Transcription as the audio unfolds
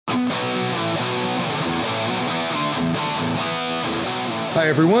Hi,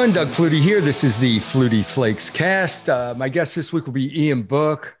 everyone. Doug Flutie here. This is the Flutie Flakes cast. My guest this week will be Ian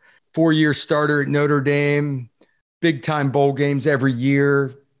Book, 4-year starter at Notre Dame, big-time bowl games every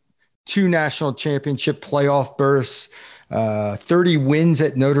year, 2 national championship playoff berths, 30 wins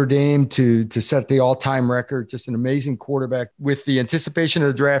at Notre Dame to set the all-time record. Just an amazing quarterback. With the anticipation of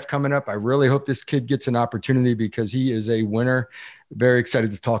the draft coming up, I really hope this kid gets an opportunity because he is a winner. Very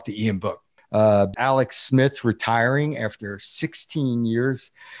excited to talk to Ian Book. Alex Smith retiring after 16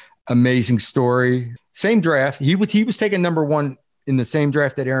 years. Amazing story. Same draft. He was taken number 1 in the same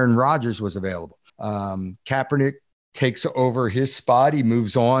draft that Aaron Rodgers was available. Kaepernick takes over his spot. He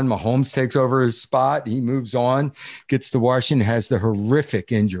moves on. Mahomes takes over his spot. He moves on, gets to Washington, has the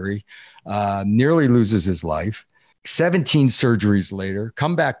horrific injury, nearly loses his life. 17 surgeries later,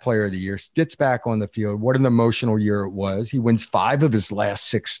 comeback player of the year, gets back on the field. What an emotional year it was. He wins 5 of his last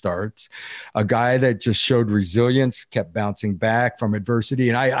 6 starts. A guy that just showed resilience, kept bouncing back from adversity.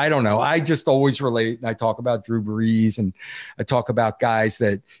 And I don't know. I just always relate. And I talk about Drew Brees and I talk about guys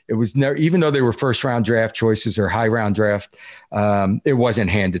that it was never, even though they were first round draft choices or high round draft, it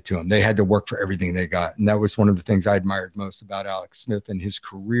wasn't handed to them. They had to work for everything they got. And that was one of the things I admired most about Alex Smith and his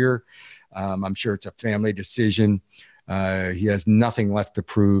career. I'm sure it's a family decision. He has nothing left to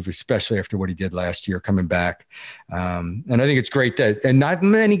prove, especially after what he did last year coming back. And I think it's great that, and not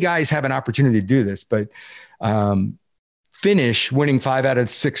many guys have an opportunity to do this, but finish winning 5 out of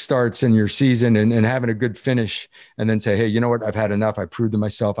 6 starts in your season and having a good finish and then say, hey, you know what? I've had enough. I proved to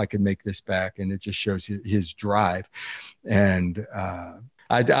myself I could make this back. And it just shows his drive. And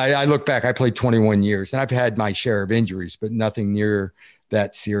I look back, I played 21 years and I've had my share of injuries, but nothing near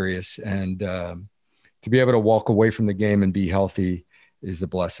that serious. And to be able to walk away from the game and be healthy is a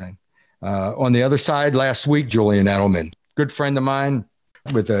blessing. On the other side, last week, Julian Edelman, good friend of mine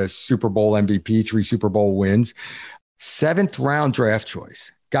with a Super Bowl MVP, 3 Super Bowl wins, 7th round draft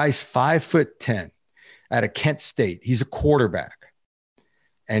choice. Guy's 5'10" out of Kent State. He's a quarterback.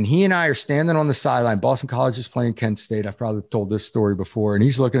 And he and I are standing on the sideline. Boston College is playing Kent State. I've probably told this story before. And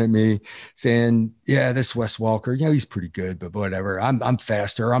he's looking at me saying, yeah, this Wes Welker, he's pretty good, but whatever. I'm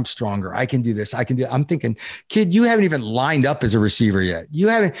faster. I'm stronger. I can do this. I can do it. I'm thinking, kid, you haven't even lined up as a receiver yet. You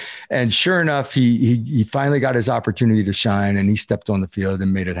haven't. And sure enough, he finally got his opportunity to shine and he stepped on the field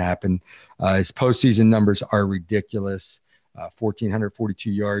and made it happen. His postseason numbers are ridiculous.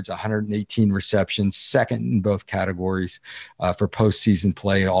 1,442 yards, 118 receptions, second in both categories for postseason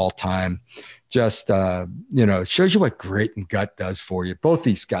play all time. Just, it shows you what grit and gut does for you. Both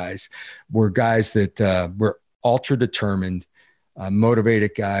these guys were guys that were ultra determined,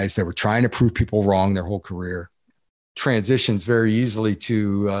 motivated guys that were trying to prove people wrong their whole career. Transitions very easily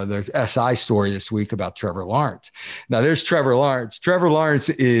to the SI story this week about Trevor Lawrence. Now, there's Trevor Lawrence. Trevor Lawrence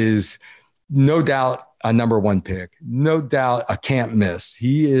is no doubt a number 1 pick, no doubt a can't miss.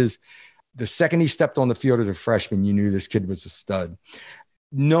 He is, the second he stepped on the field as a freshman, you knew this kid was a stud.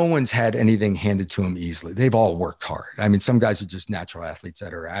 No one's had anything handed to him easily. They've all worked hard. I mean, some guys are just natural athletes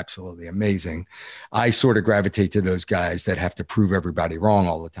that are absolutely amazing. I sort of gravitate to those guys that have to prove everybody wrong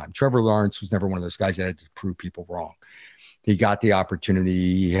all the time. Trevor Lawrence was never one of those guys that had to prove people wrong. He got the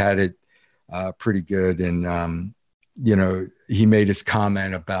opportunity. He had it pretty good. And, he made his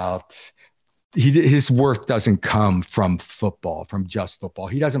comment about his worth doesn't come from football, from just football.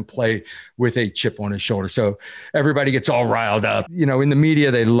 He doesn't play with a chip on his shoulder. So everybody gets all riled up. In the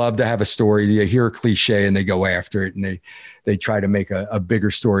media, they love to have a story. They hear a cliche and they go after it and they try to make a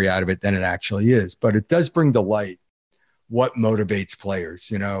bigger story out of it than it actually is. But it does bring to light what motivates players.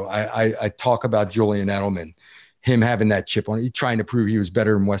 I talk about Julian Edelman, him having that chip on it, trying to prove he was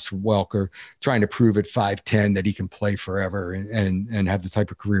better than Wes Welker, trying to prove at 5'10" that he can play forever and have the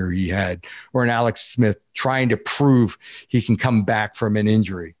type of career he had. Or an Alex Smith trying to prove he can come back from an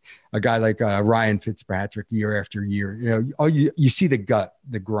injury. A guy like Ryan Fitzpatrick year after year. You see the gut,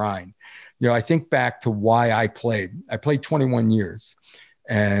 the grind. I think back to why I played. I played 21 years.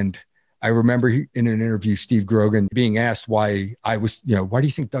 And I remember in an interview, Steve Grogan being asked why I was, why do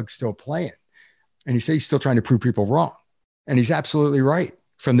you think Doug's still playing? And he said he's still trying to prove people wrong. And he's absolutely right.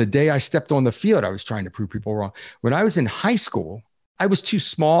 From the day I stepped on the field, I was trying to prove people wrong. When I was in high school, I was too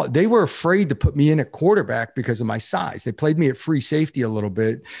small. They were afraid to put me in at quarterback because of my size. They played me at free safety a little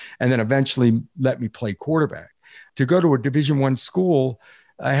bit and then eventually let me play quarterback. To go to a Division I school,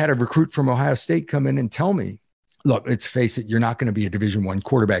 I had a recruit from Ohio State come in and tell me, look, let's face it, you're not going to be a Division I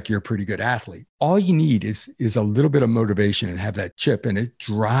quarterback. You're a pretty good athlete. All you need is a little bit of motivation and have that chip, and it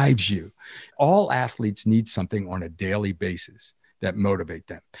drives you. All athletes need something on a daily basis that motivate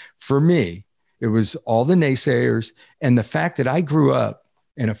them. For me, it was all the naysayers and the fact that I grew up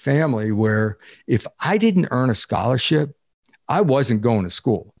in a family where if I didn't earn a scholarship, I wasn't going to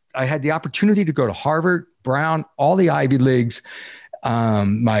school. I had the opportunity to go to Harvard, Brown, all the Ivy Leagues.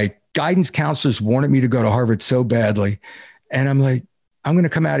 My guidance counselors wanted me to go to Harvard so badly. And I'm like, I'm going to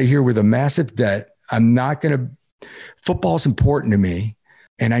come out of here with a massive debt. Football's important to me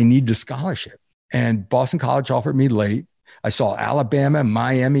and I need the scholarship. And Boston College offered me late. I saw Alabama,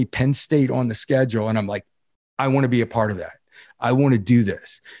 Miami, Penn State on the schedule. And I'm like, I want to be a part of that. I want to do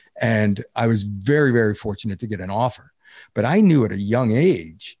this. And I was very, very fortunate to get an offer. But I knew at a young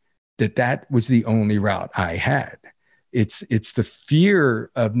age that was the only route I had. It's the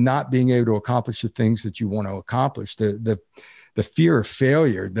fear of not being able to accomplish the things that you want to accomplish, the fear of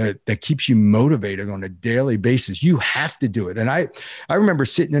failure that keeps you motivated on a daily basis. You have to do it. And I remember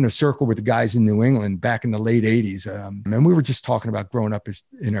sitting in a circle with the guys in New England back in the late 80s. And we were just talking about growing up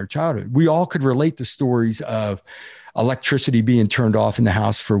in our childhood. We all could relate to stories of electricity being turned off in the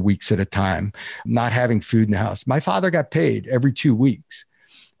house for weeks at a time, not having food in the house. My father got paid every 2 weeks.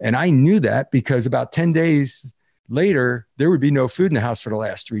 And I knew that because about 10 days later, there would be no food in the house for the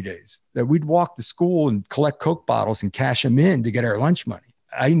last 3 days, that we'd walk to school and collect Coke bottles and cash them in to get our lunch money.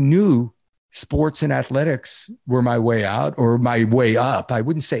 I knew sports and athletics were my way out or my way up. I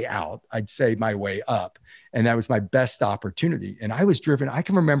wouldn't say out, I'd say my way up. And that was my best opportunity. And I was driven. I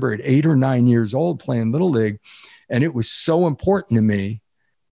can remember at 8 or 9 years old playing Little League, and it was so important to me.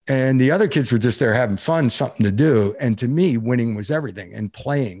 And the other kids were just there having fun, something to do. And to me, winning was everything, and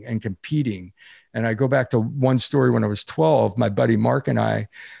playing and competing. And I go back to one story when I was 12, my buddy Mark and I,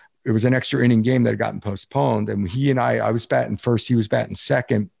 it was an extra inning game that had gotten postponed. And he and I was batting first, he was batting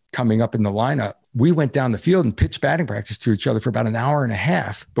second, coming up in the lineup. We went down the field and pitched batting practice to each other for about an hour and a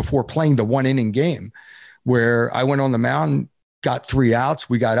half before playing the 1 inning game, where I went on the mound, got 3 outs.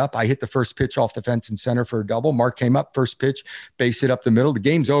 We got up. I hit the first pitch off the fence in center for a double. Mark came up, first pitch, base hit up the middle. The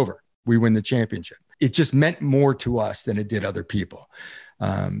game's over. We win the championship. It just meant more to us than it did other people.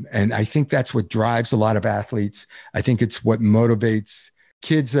 And I think that's what drives a lot of athletes. I think it's what motivates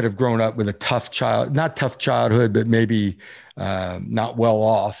kids that have grown up with a not tough childhood, but maybe not well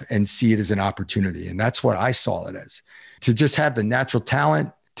off, and see it as an opportunity. And that's what I saw it as, to just have the natural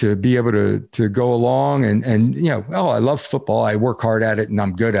talent, to be able to go along and, I love football. I work hard at it and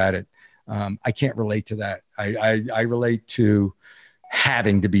I'm good at it. I can't relate to that. I relate to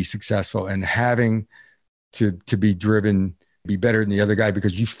having to be successful and having to be driven, be better than the other guy,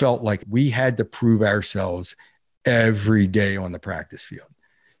 because you felt like we had to prove ourselves every day on the practice field,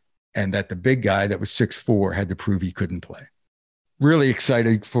 and that the big guy that was 6'4" had to prove he couldn't play. Really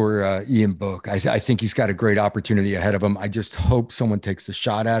excited for Ian Book. I think he's got a great opportunity ahead of him. I just hope someone takes a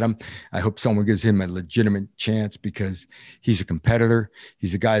shot at him. I hope someone gives him a legitimate chance, because he's a competitor.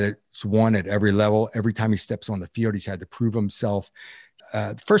 He's a guy that's won at every level. Every time he steps on the field, he's had to prove himself.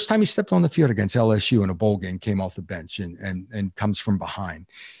 The first time he stepped on the field against LSU in a bowl game, came off the bench and comes from behind.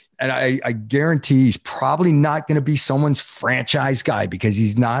 And I guarantee he's probably not going to be someone's franchise guy, because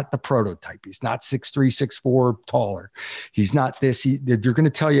he's not the prototype. He's not 6'3", 6'4", taller. He's not this. They're going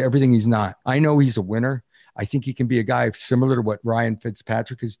to tell you everything he's not. I know he's a winner. I think he can be a guy similar to what Ryan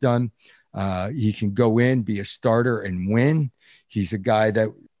Fitzpatrick has done. He can go in, be a starter, and win. He's a guy that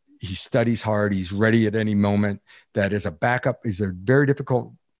he studies hard. He's ready at any moment. That as a backup is a very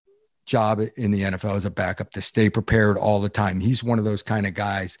difficult job in the NFL as a backup, to stay prepared all the time. He's one of those kind of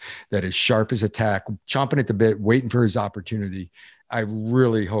guys that is sharp as a tack, chomping at the bit, waiting for his opportunity. I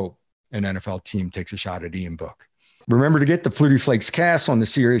really hope an NFL team takes a shot at Ian Book. Remember to get the Flutie Flakes cast on the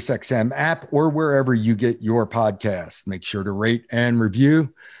SiriusXM app or wherever you get your podcasts. Make sure to rate and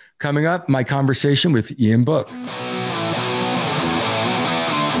review. Coming up, my conversation with Ian Book.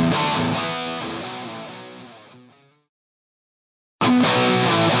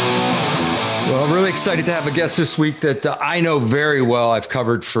 Excited to have a guest this week that I know very well. I've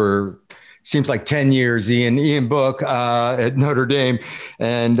covered for seems like 10 years, Ian Book at Notre Dame.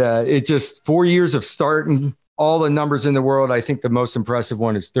 And it just 4 years of starting all the numbers in the world. I think the most impressive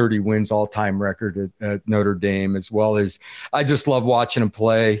one is 30 wins, all-time record at Notre Dame, as well as I just love watching him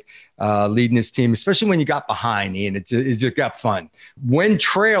play, leading his team, especially when you got behind, Ian. It just got fun. When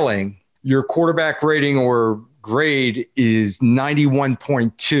trailing, your quarterback rating or grade is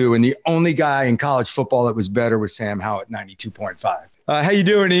 91.2, and the only guy in college football that was better was Sam Howell at 92.5. How you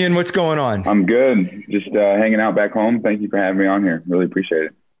doing, Ian? What's going on? I'm good. Just hanging out back home. Thank you for having me on here. Really appreciate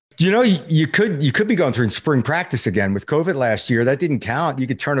it. You know, you could be going through spring practice again with COVID last year. That didn't count. You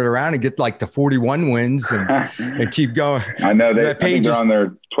could turn it around and get like to 41 wins and keep going. I know I think they're on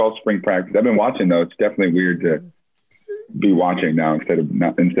their 12th spring practice. I've been watching though. It's definitely weird to be watching now instead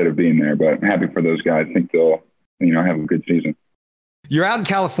of being there. But I'm happy for those guys. I think they'll have a good season. You're out in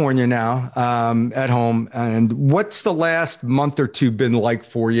California now, at home. And what's the last month or two been like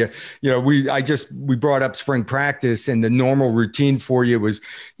for you? You know, we brought up spring practice, and the normal routine for you was,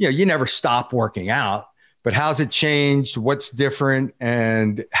 you know, you never stop working out, but how's it changed? What's different,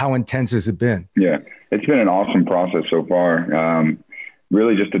 and how intense has it been? Yeah, it's been an awesome process so far.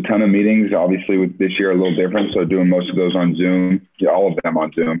 Really just a ton of meetings, obviously with this year a little different. So doing most of those on Zoom, all of them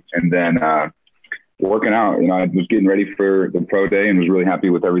on Zoom. And then working out, you know, I was getting ready for the pro day and was really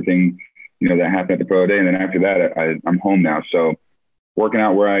happy with everything, you know, that happened at the pro day. And then after that, I'm home now. So working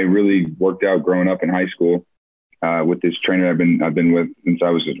out where I really worked out growing up in high school with this trainer I've been with since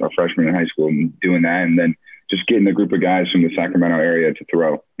I was a freshman in high school, and doing that. And then just getting a group of guys from the Sacramento area to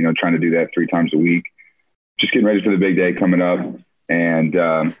throw, you know, trying to do that 3 times a week, just getting ready for the big day coming up. And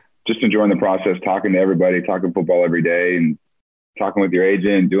just enjoying the process, talking to everybody, talking football every day, and talking with your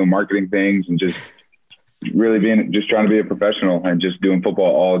agent, doing marketing things, and just really just trying to be a professional and just doing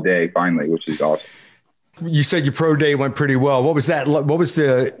football all day finally, which is awesome. You said your pro day went pretty well. What was that? What was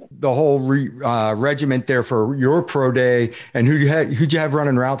the whole regiment there for your pro day, and who'd you have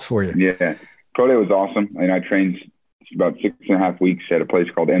running routes for you? Yeah, pro day was awesome. And I trained about 6.5 weeks at a place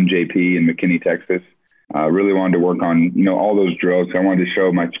called MJP in McKinney, Texas. Really wanted to work on, you know, all those drills. I wanted to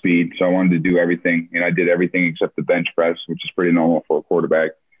show my speed. So I wanted to do everything. And I did everything except the bench press, which is pretty normal for a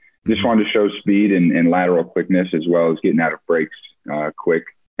quarterback. Just wanted to show speed and lateral quickness, as well as getting out of breaks quick.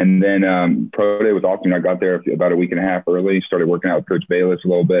 And then pro day was awesome. I got there about a week and a half early, started working out with Coach Bayless a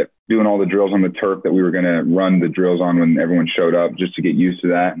little bit, doing all the drills on the turf that we were going to run the drills on when everyone showed up, just to get used to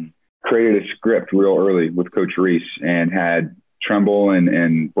that. And created a script real early with Coach Reese, and had Tremble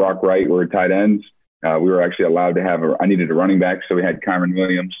and Brock Wright were tight ends. We were actually allowed to have I needed a running back, so we had Kyron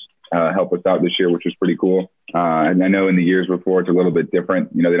Williams help us out this year, which was pretty cool. And I know in the years before it's a little bit different.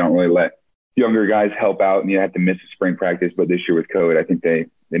 You know, they don't really let younger guys help out, and you have to miss a spring practice. But this year with COVID, I think they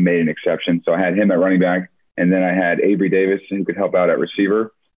made an exception. So I had him at running back, and then I had Avery Davis, who could help out at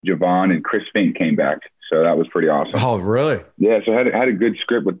receiver. Javon and Chris Fink came back, so that was pretty awesome. Oh, really? Yeah, so I had a good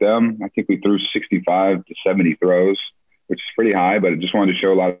script with them. I think we threw 65 to 70 throws, which is pretty high, but I just wanted to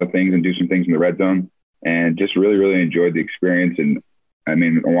show a lot of things and do some things in the red zone, and just really, really enjoyed the experience. And I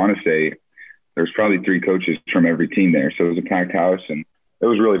mean, I want to say there's probably 3 coaches from every team there. So it was a packed house, and it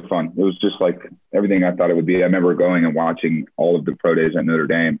was really fun. It was just like everything I thought it would be. I remember going and watching all of the pro days at Notre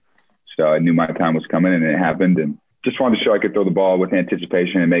Dame. So I knew my time was coming, and it happened. And just wanted to show I could throw the ball with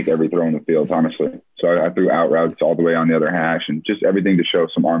anticipation and make every throw in the field, honestly. So I threw out routes all the way on the other hash, and just everything to show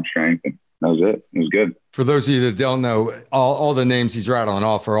some arm strength. And that was it. It was good. For those of you that don't know, all the names he's rattling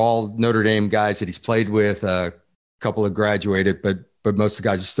off are all Notre Dame guys that he's played with. A couple have graduated, but most of the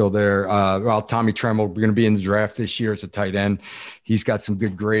guys are still there. Tommy Tremble, we're going to be in the draft this year as a tight end. He's got some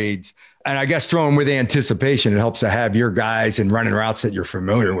good grades. And I guess throwing with anticipation, it helps to have your guys and running routes that you're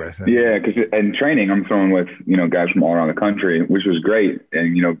familiar with. Yeah, because in training, I'm throwing with, guys from all around the country, which was great.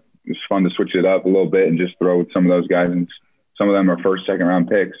 And, it's fun to switch it up a little bit and just throw with some of those guys. And some of them are first, second round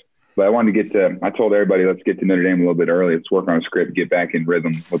picks. But I wanted to I told everybody, let's get to Notre Dame a little bit early. Let's work on a script, get back in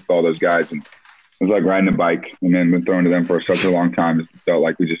rhythm with all those guys. And it was like riding a bike, and then been throwing to them for such a long time. It felt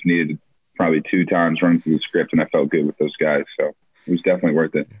like we just needed probably 2 times running through the script, and I felt good with those guys. So it was definitely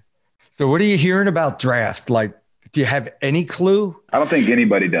worth it. So what are you hearing about draft? Like, do you have any clue? I don't think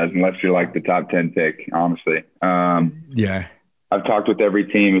anybody does unless you're like the top 10 pick, honestly. Yeah. I've talked with every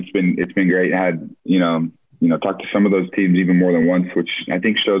team. It's been great. I had, talked to some of those teams even more than once, which I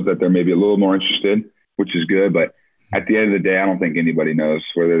think shows that they're maybe a little more interested, which is good. But at the end of the day, I don't think anybody knows,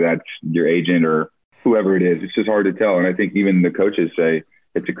 whether that's your agent or whoever it is. It's just hard to tell. And I think even the coaches say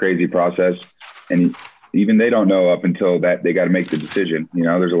it's a crazy process. And even they don't know up until that they got to make the decision.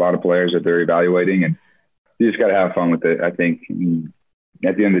 There's a lot of players that they're evaluating, and you just got to have fun with it. I think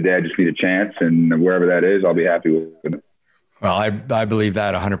at the end of the day, I just need a chance, and wherever that is, I'll be happy with it. Well, I believe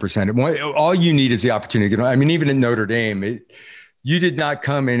that 100%. All you need is the opportunity. I mean, even in Notre Dame, you did not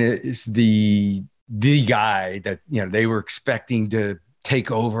come in as the guy that, they were expecting to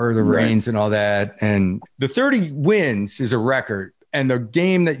take over the reins and all that. And the 30 wins is a record. And the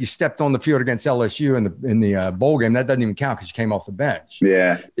game that you stepped on the field against LSU in the bowl game, that doesn't even count because you came off the bench.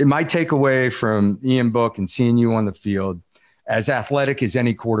 Yeah. My takeaway from Ian Book and seeing you on the field, as athletic as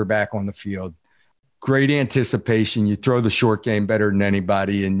any quarterback on the field, great anticipation. You throw the short game better than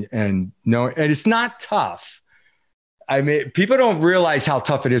anybody, and it's not tough. I mean, people don't realize how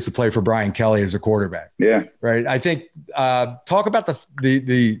tough it is to play for Brian Kelly as a quarterback. Yeah. Right. I think talk about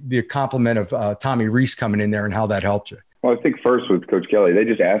the compliment of Tommy Reese coming in there and how that helped you. Well, I think first with Coach Kelly, they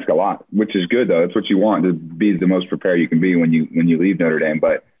just ask a lot, which is good though. That's what you want, to be the most prepared you can be when you leave Notre Dame.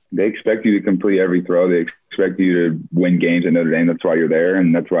 But they expect you to complete every throw. They expect you to win games at Notre Dame. That's why you're there,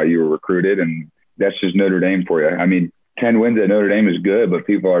 and that's why you were recruited. And that's just Notre Dame for you. I mean, 10 wins at Notre Dame is good, but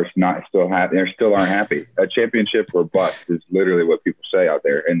people are not still happy. They still aren't happy. A championship or bust is literally what people say out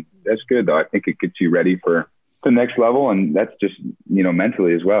there. And that's good, though. I think it gets you ready for the next level. And that's just,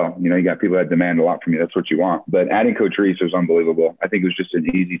 mentally as well. You got people that demand a lot from you. That's what you want. But adding Coach Reese was unbelievable. I think it was just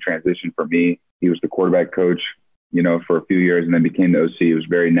an easy transition for me. He was the quarterback coach, for a few years and then became the OC. It was a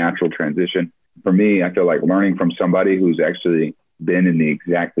very natural transition. For me, I feel like learning from somebody who's actually been in the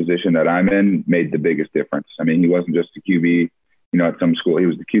exact position that I'm in made the biggest difference. I mean, he wasn't just a QB, at some school. He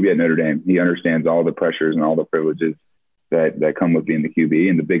was the QB at Notre Dame. He understands all the pressures and all the privileges that come with being the QB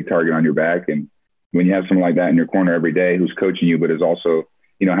and the big target on your back. And when you have someone like that in your corner every day who's coaching you, but is also,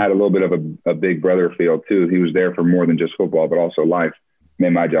 had a little bit of a big brother feel too. He was there for more than just football, but also life.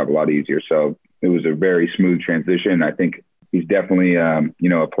 Made my job a lot easier. So it was a very smooth transition. I think he's definitely,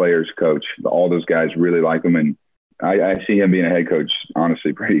 a player's coach. All those guys really like him. And I see him being a head coach,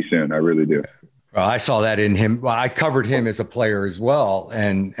 honestly, pretty soon. I really do. Well, I saw that in him. Well, I covered him as a player as well.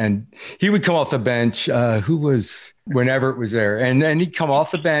 And he would come off the bench, whenever it was there. And then he'd come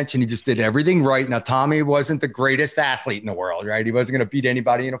off the bench and he just did everything right. Now, Tommy wasn't the greatest athlete in the world, right? He wasn't going to beat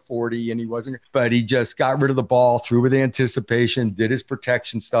anybody in a 40 but he just got rid of the ball, threw with anticipation, did his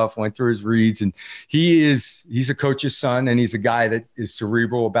protection stuff, went through his reads. And he's a coach's son, and he's a guy that is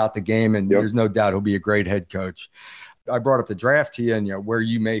cerebral about the game. And There's no doubt he'll be a great head coach. I brought up the draft to you and, where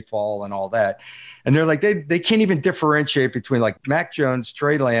you may fall and all that. And they're like, they can't even differentiate between like Mac Jones,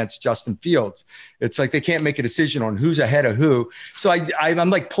 Trey Lance, Justin Fields. It's like they can't make a decision on who's ahead of who. So I'm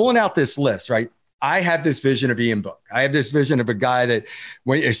like pulling out this list, right? I have this vision of Ian Book. I have this vision of a guy that,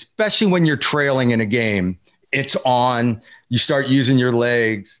 especially when you're trailing in a game, it's on. You start using your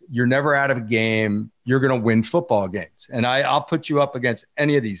legs. You're never out of a game. You're going to win football games. And I'll put you up against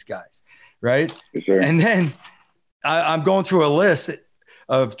any of these guys, right? Yes, sir. And then I'm going through a list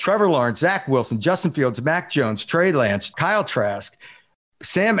of Trevor Lawrence, Zach Wilson, Justin Fields, Mac Jones, Trey Lance, Kyle Trask,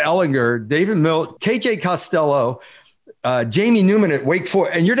 Sam Ehlinger, David Mills, KJ Costello, Jamie Newman at Wake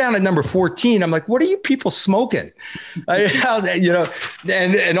Forest, and you're down at number 14. I'm like, what are you people smoking? And all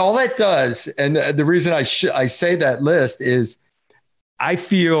that does, and the reason I say that list is I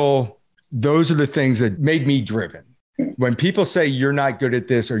feel those are the things that made me driven. When people say you're not good at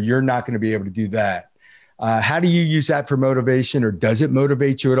this or you're not going to be able to do that, how do you use that for motivation, or does it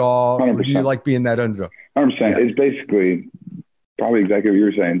motivate you at all? 100%. Or do you like being that underdog? 100%. Yeah. It's basically probably exactly what you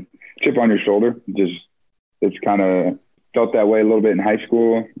were saying. Chip on your shoulder. It's kind of felt that way a little bit in high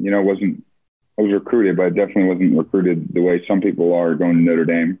school. I was recruited, but I definitely wasn't recruited the way some people are going to Notre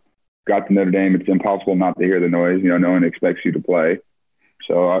Dame. Got to Notre Dame. It's impossible not to hear the noise. No one expects you to play.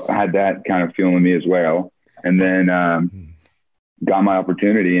 So I had that kind of feeling me as well. And then, got my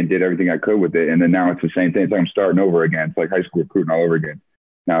opportunity and did everything I could with it. And then now it's the same thing. It's like I'm starting over again. It's like high school recruiting all over again.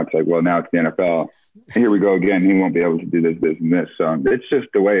 Now it's like, well, now it's the NFL. Here we go again. He won't be able to do this, this, and this. So it's just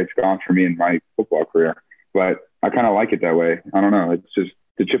the way it's gone for me in my football career. But I kind of like it that way. I don't know. It's just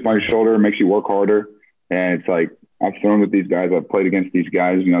the chip on your shoulder makes you work harder. And it's like, I've thrown with these guys. I've played against these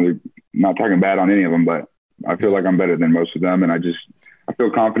guys. They're not talking bad on any of them, but I feel like I'm better than most of them. And I feel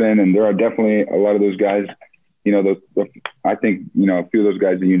confident. And there are definitely a lot of those guys, I think, a few of those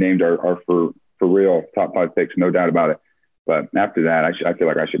guys that you named are for real top 5 picks, no doubt about it. But after that, I feel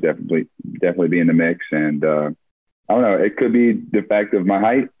like I should definitely be in the mix. And I don't know, it could be the fact of my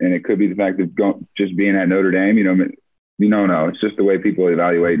height, and it could be the fact of just being at Notre Dame. No, it's just the way people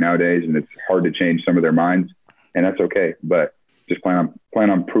evaluate nowadays, and it's hard to change some of their minds, and that's okay. But just plan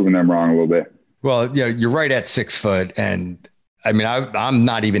on proving them wrong a little bit. Well, you're right at 6 foot, and I mean, I'm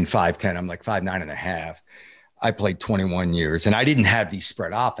not even 5'10". I'm like 5'9.5". I played 21 years, and I didn't have these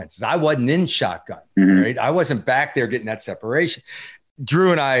spread offenses. I wasn't in shotgun, right? I wasn't back there getting that separation.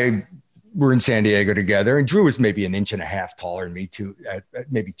 Drew and I were in San Diego together, and Drew was maybe 1.5 inches taller than me,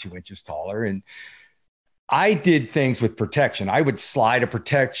 maybe 2 inches taller. And I did things with protection. I would slide a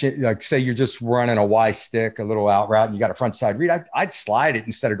protection, like say you're just running a Y stick, a little out route, and you got a front side read. I'd slide it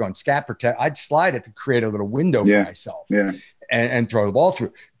instead of going scat protect. I'd slide it to create a little window for myself. Yeah. And throw the ball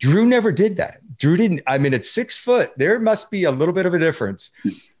through. Drew never did that. Drew didn't. I mean, at 6 foot, there must be a little bit of a difference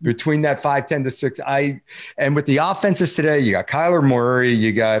between that 5'10" to 6. And with the offenses today, you got Kyler Murray,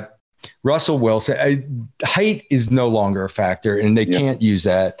 you got Russell Wilson. Height is no longer a factor, and they can't use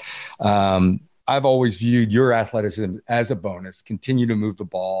that. I've always viewed your athleticism as a bonus. Continue to move the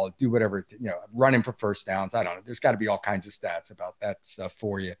ball, do whatever, running for first downs. I don't know. There's got to be all kinds of stats about that stuff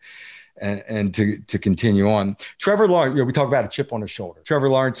for you. And to continue on, Trevor Lawrence, we talk about a chip on his shoulder. Trevor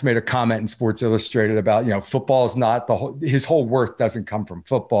Lawrence made a comment in Sports Illustrated about, football is not his whole worth doesn't come from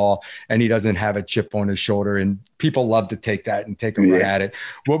football, and he doesn't have a chip on his shoulder. And people love to take that and take a run at it.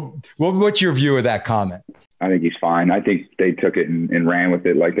 What's your view of that comment? I think he's fine. I think they took it and ran with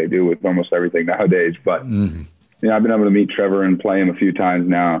it like they do with almost everything nowadays. But, I've been able to meet Trevor and play him a few times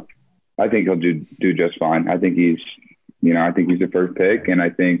now. I think he'll do just fine. I think he's the first pick. And I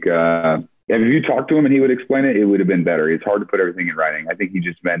think if you talk to him and he would explain it, it would have been better. It's hard to put everything in writing. I think he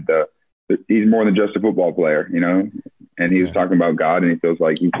just meant he's more than just a football player, and he was talking about God, and he feels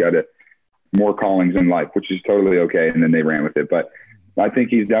like he's got more callings in life, which is totally okay. And then they ran with it. But I think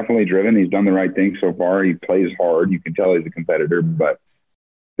he's definitely driven. He's done the right thing so far. He plays hard. You can tell he's a competitor, but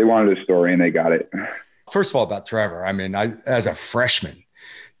they wanted a story and they got it. First of all, about Trevor, as a freshman,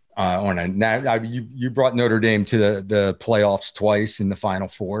 you brought Notre Dame to the playoffs twice in the Final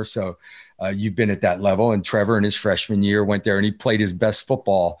Four. So you've been at that level, and Trevor in his freshman year went there and he played his best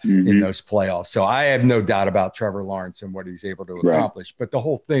football in those playoffs. So I have no doubt about Trevor Lawrence and what he's able to accomplish. But the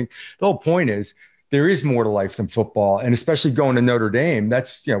whole point is, there is more to life than football, and especially going to Notre Dame.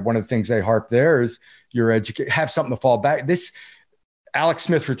 That's one of the things they harp there is your have something to fall back. Alex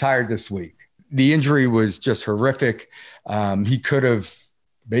Smith retired this week. The injury was just horrific. He could have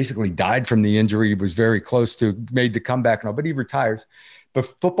basically died from the injury. He was very close to made the comeback, but he retires. But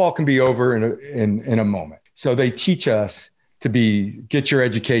football can be over in a moment. So they teach us to get your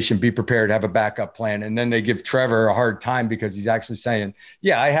education, be prepared, have a backup plan. And then they give Trevor a hard time because he's actually saying,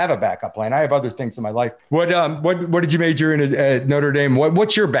 yeah, I have a backup plan. I have other things in my life. What did you major in at Notre Dame?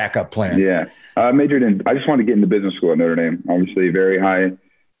 What's your backup plan? Yeah, I majored I just wanted to get into business school at Notre Dame. Obviously very high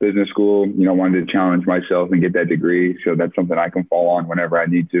business school, wanted to challenge myself and get that degree. So that's something I can fall on whenever I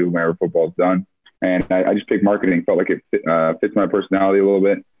need to, whenever football's done. And I just picked marketing. Felt like it fits my personality a little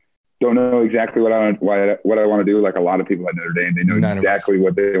bit. Don't know exactly what I want to do. Like a lot of people at Notre Dame, they know exactly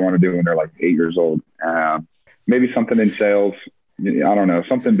what they want to do when they're like 8 years old. Maybe something in sales. I don't know,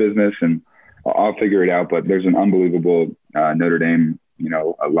 something business, and I'll figure it out. But there's an unbelievable Notre Dame,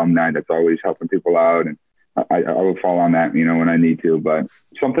 alumni that's always helping people out, and I will fall on that, when I need to. But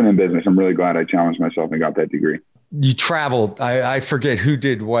something in business. I'm really glad I challenged myself and got that degree. You traveled. I forget who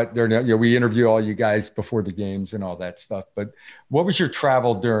did what. We interview all you guys before the games and all that stuff. But what was your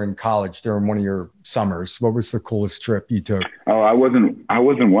travel during college, during one of your summers? What was the coolest trip you took? Oh, I wasn't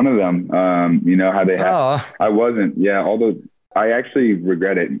one of them. How they have. I wasn't. Yeah. Although I actually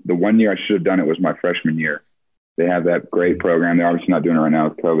regret it. The one year I should have done it was my freshman year. They have that great program. They're obviously not doing it right now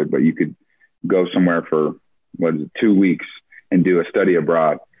with COVID, but you could go somewhere for 2 weeks and do a study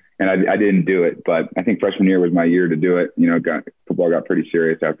abroad. And I didn't do it, but I think freshman year was my year to do it. Football got pretty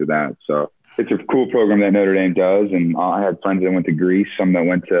serious after that. So it's a cool program that Notre Dame does. And I had friends that went to Greece, some that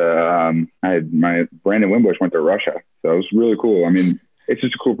went to, Brandon Wimbush went to Russia. So it was really cool. It's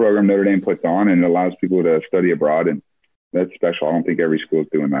just a cool program Notre Dame puts on, and it allows people to study abroad. And that's special. I don't think every school is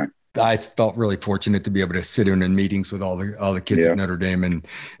doing that. I felt really fortunate to be able to sit in meetings with all the kids at Notre Dame. And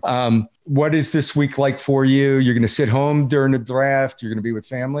what is this week like for you? You're going to sit home during the draft. You're going to be with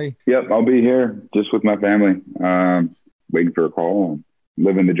family. Yep. I'll be here just with my family, waiting for a call and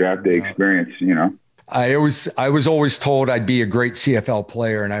living the draft day experience, I was always told I'd be a great CFL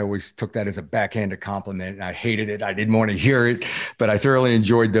player, and I always took that as a backhanded compliment, and I hated it. I didn't want to hear it, but I thoroughly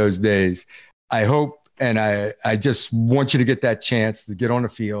enjoyed those days. I hope, and I just want you to get that chance to get on the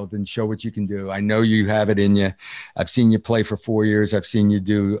field and show what you can do. I know you have it in you. I've seen you play for 4 years. I've seen you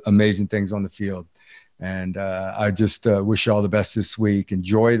do amazing things on the field. And I just wish you all the best this week.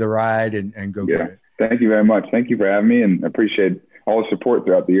 Enjoy the ride and go get it. Thank you very much. Thank you for having me, and I appreciate all the support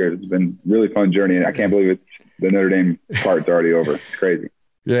throughout the years. It's been a really fun journey, and I can't believe the Notre Dame part's already over. It's crazy.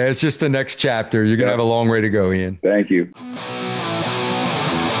 Yeah, it's just the next chapter. You're going to have a long way to go, Ian. Thank you.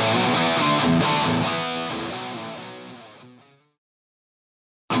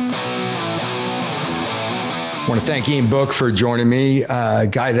 I want to thank Ian Book for joining me, a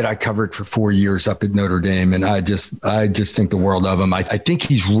guy that I covered for 4 years up at Notre Dame. And I just think the world of him. I think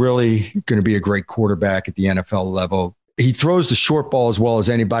he's really going to be a great quarterback at the NFL level. He throws the short ball as well as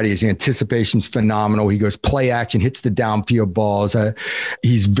anybody. His anticipation's phenomenal. He goes play action, hits the downfield balls.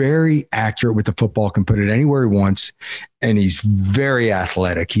 He's very accurate with the football, can put it anywhere he wants. And he's very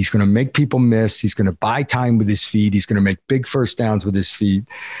athletic. He's going to make people miss. He's going to buy time with his feet. He's going to make big first downs with his feet.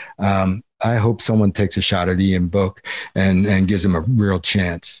 I hope someone takes a shot at Ian Book and gives him a real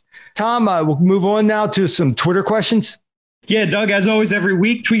chance. Tom, we'll move on now to some Twitter questions. Yeah, Doug, as always, every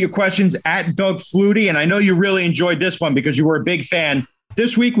week, tweet your questions at Doug Flutie. And I know you really enjoyed this one because you were a big fan.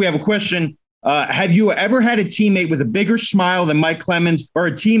 This week, we have a question. Have you ever had a teammate with a bigger smile than Mike Clemens, or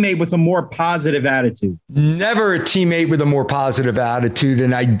a teammate with a more positive attitude? Never a teammate with a more positive attitude,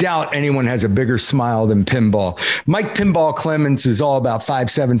 and I doubt anyone has a bigger smile than Pinball. Mike Pinball Clemens is all about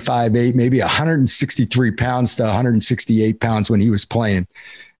 5'7", 5'8", maybe 163 pounds to 168 pounds when he was playing.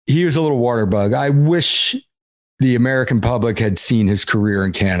 He was a little water bug. I wish the American public had seen his career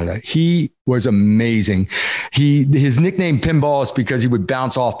in Canada. He was amazing. His nickname Pinball is because he would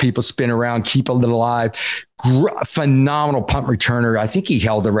bounce off people, spin around, keep it alive. Phenomenal punt returner. I think he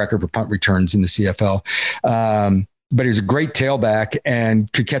held the record for punt returns in the CFL. But he was a great tailback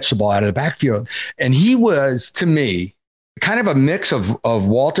and could catch the ball out of the backfield. And he was, to me, kind of a mix of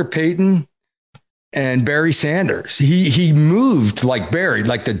Walter Payton and Barry Sanders. He moved like Barry,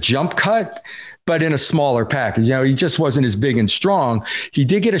 like the jump cut, but in a smaller package. You know, he just wasn't as big and strong. He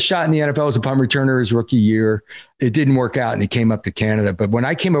did get a shot in the NFL as a punt returner his rookie year. It didn't work out, and he came up to Canada. But when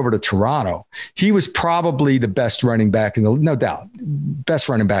I came over to Toronto, he was probably the best running back no doubt, best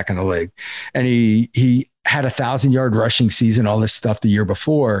running back in the league. And he had 1,000-yard rushing season, all this stuff the year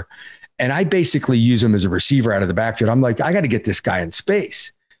before. And I basically use him as a receiver out of the backfield. I'm like, I got to get this guy in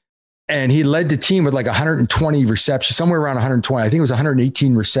space. And he led the team with like 120 receptions, somewhere around 120. I think it was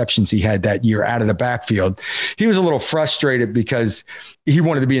 118 receptions he had that year out of the backfield. He was a little frustrated because he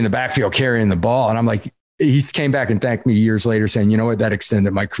wanted to be in the backfield carrying the ball. And I'm like, he came back and thanked me years later saying, you know what, that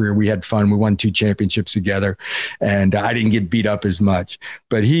extended my career. We had fun. We won 2 championships together, and I didn't get beat up as much.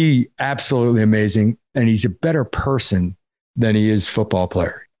 But he absolutely amazing. And he's a better person than he is football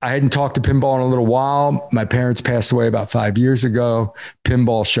player. I hadn't talked to Pinball in a little while. My parents passed away about 5 years ago.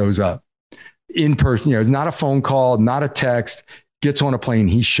 Pinball shows up in person, not a phone call, not a text, gets on a plane.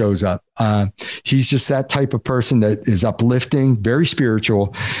 He shows up. He's just that type of person that is uplifting, very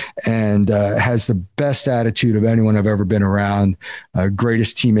spiritual, and has the best attitude of anyone I've ever been around.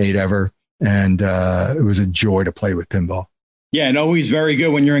 Greatest teammate ever. And it was a joy to play with Pinball. Yeah, and always very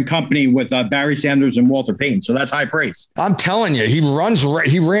good when you're in company with Barry Sanders and Walter Payton. So that's high praise. I'm telling you, he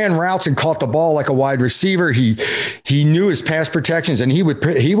ran routes and caught the ball like a wide receiver. He knew his pass protections, and he would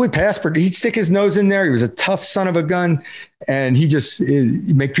pass, but he'd stick his nose in there. He was a tough son of a gun, and he just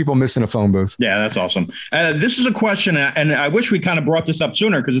make people miss in a phone booth. Yeah, that's awesome. This is a question, and I wish we kind of brought this up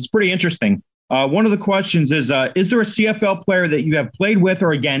sooner because it's pretty interesting. One of the questions is there a CFL player that you have played with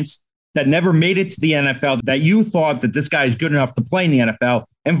or against that never made it to the NFL that you thought that this guy is good enough to play in the NFL,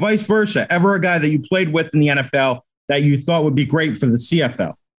 and vice versa? Ever a guy that you played with in the NFL that you thought would be great for the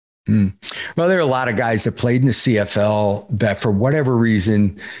CFL? Well, there are a lot of guys that played in the CFL that for whatever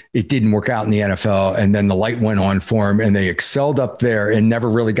reason, it didn't work out in the NFL. And then the light went on for them and they excelled up there and never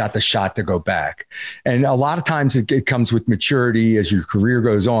really got the shot to go back. And a lot of times it comes with maturity as your career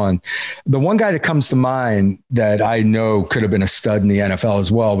goes on. The one guy that comes to mind that I know could have been a stud in the NFL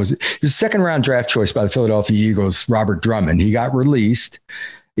as well was his second round draft choice by the Philadelphia Eagles, Robert Drummond. He got released.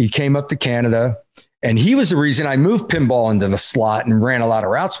 He came up to Canada. And he was the reason I moved Pinball into the slot and ran a lot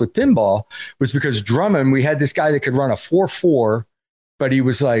of routes with Pinball, was because Drummond, we had this guy that could run a 4.4, but he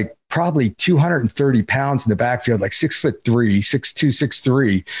was like probably 230 pounds in the backfield, like 6'3", 6'2",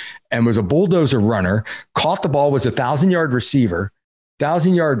 6'3", and was a bulldozer runner, caught the ball, was 1,000-yard receiver,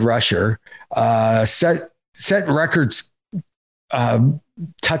 1,000-yard rusher, set records,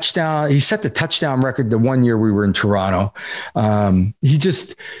 touchdown. He set the touchdown record the one year we were in Toronto.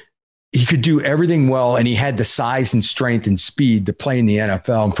 He could do everything well, and he had the size and strength and speed to play in the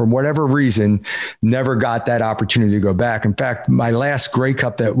NFL. And for whatever reason, never got that opportunity to go back. In fact, my last Grey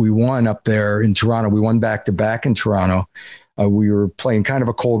Cup that we won up there in Toronto, we won back-to-back in Toronto. We were playing kind of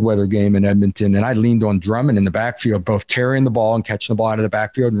a cold weather game in Edmonton, and I leaned on Drummond in the backfield, both carrying the ball and catching the ball out of the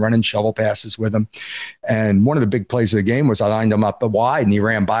backfield and running shovel passes with him. And one of the big plays of the game was I lined him up wide, and he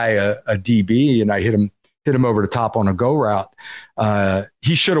ran by a DB, and I hit him over the top on a go route.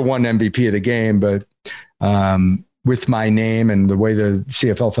 He should have won MVP of the game, but with my name and the way the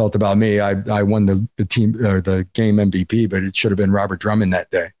CFL felt about me, I won the team or the game MVP, but it should have been Robert Drummond that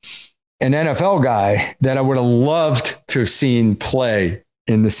day. An NFL guy that I would have loved to have seen play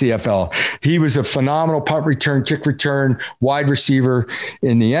in the CFL. He was a phenomenal punt return, kick return, wide receiver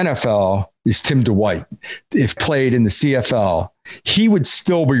in the NFL is Tim Dwight. If played in the CFL, he would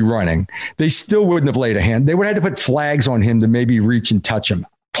still be running. They still wouldn't have laid a hand. They would have had to put flags on him to maybe reach and touch him.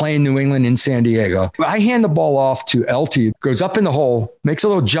 Playing New England in San Diego. I hand the ball off to LT, goes up in the hole, makes a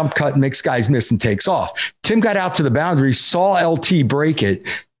little jump cut, makes guys miss and takes off. Tim got out to the boundary, saw LT break it,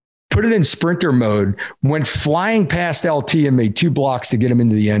 put it in sprinter mode, went flying past LT and made 2 blocks to get him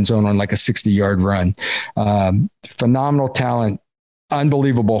into the end zone on like a 60-yard run. Phenomenal talent,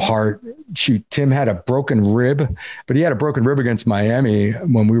 unbelievable heart. Shoot, Tim had a broken rib, but he had a broken rib against Miami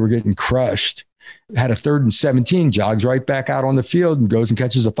when we were getting crushed. Had a 3rd and 17, jogs right back out on the field and goes and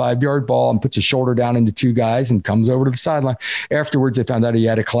catches a 5-yard ball and puts his shoulder down into 2 guys and comes over to the sideline. Afterwards, they found out he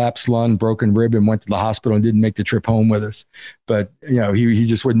had a collapsed lung, broken rib, and went to the hospital and didn't make the trip home with us. But, he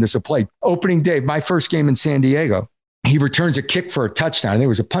just wouldn't miss a play. Opening day, my first game in San Diego, he returns a kick for a touchdown. I think it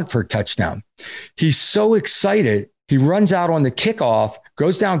was a punt for a touchdown. He's so excited. He runs out on the kickoff,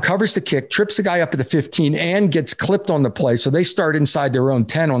 goes down, covers the kick, trips the guy up at the 15, and gets clipped on the play. So they start inside their own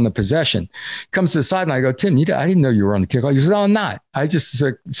 10 on the possession. Comes to the sideline. I go, Tim, I didn't know you were on the kickoff. He says, no, I'm not. I just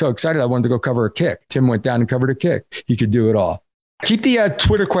so excited. I wanted to go cover a kick. Tim went down and covered a kick. He could do it all. Keep the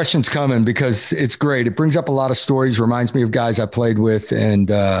Twitter questions coming because it's great. It brings up a lot of stories, reminds me of guys I played with, and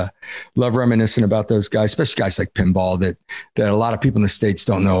love reminiscing about those guys, especially guys like Pinball that a lot of people in the States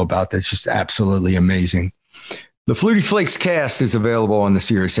don't know about. That's just absolutely amazing. The Flutie Flakes cast is available on the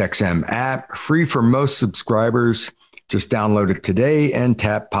SiriusXM app, free for most subscribers. Just download it today and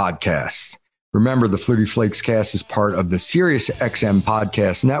tap podcasts. Remember, the Flutie Flakes cast is part of the SiriusXM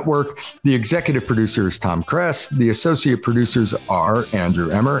podcast network. The executive producer is Tom Kress. The associate producers are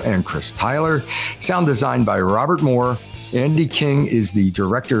Andrew Emmer and Chris Tyler. Sound designed by Robert Moore. Andy King is the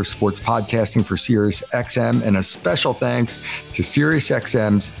director of sports podcasting for SiriusXM, and a special thanks to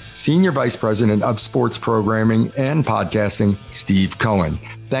SiriusXM's senior vice president of sports programming and podcasting, Steve Cohen.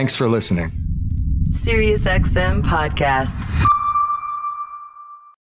 Thanks for listening. SiriusXM podcasts.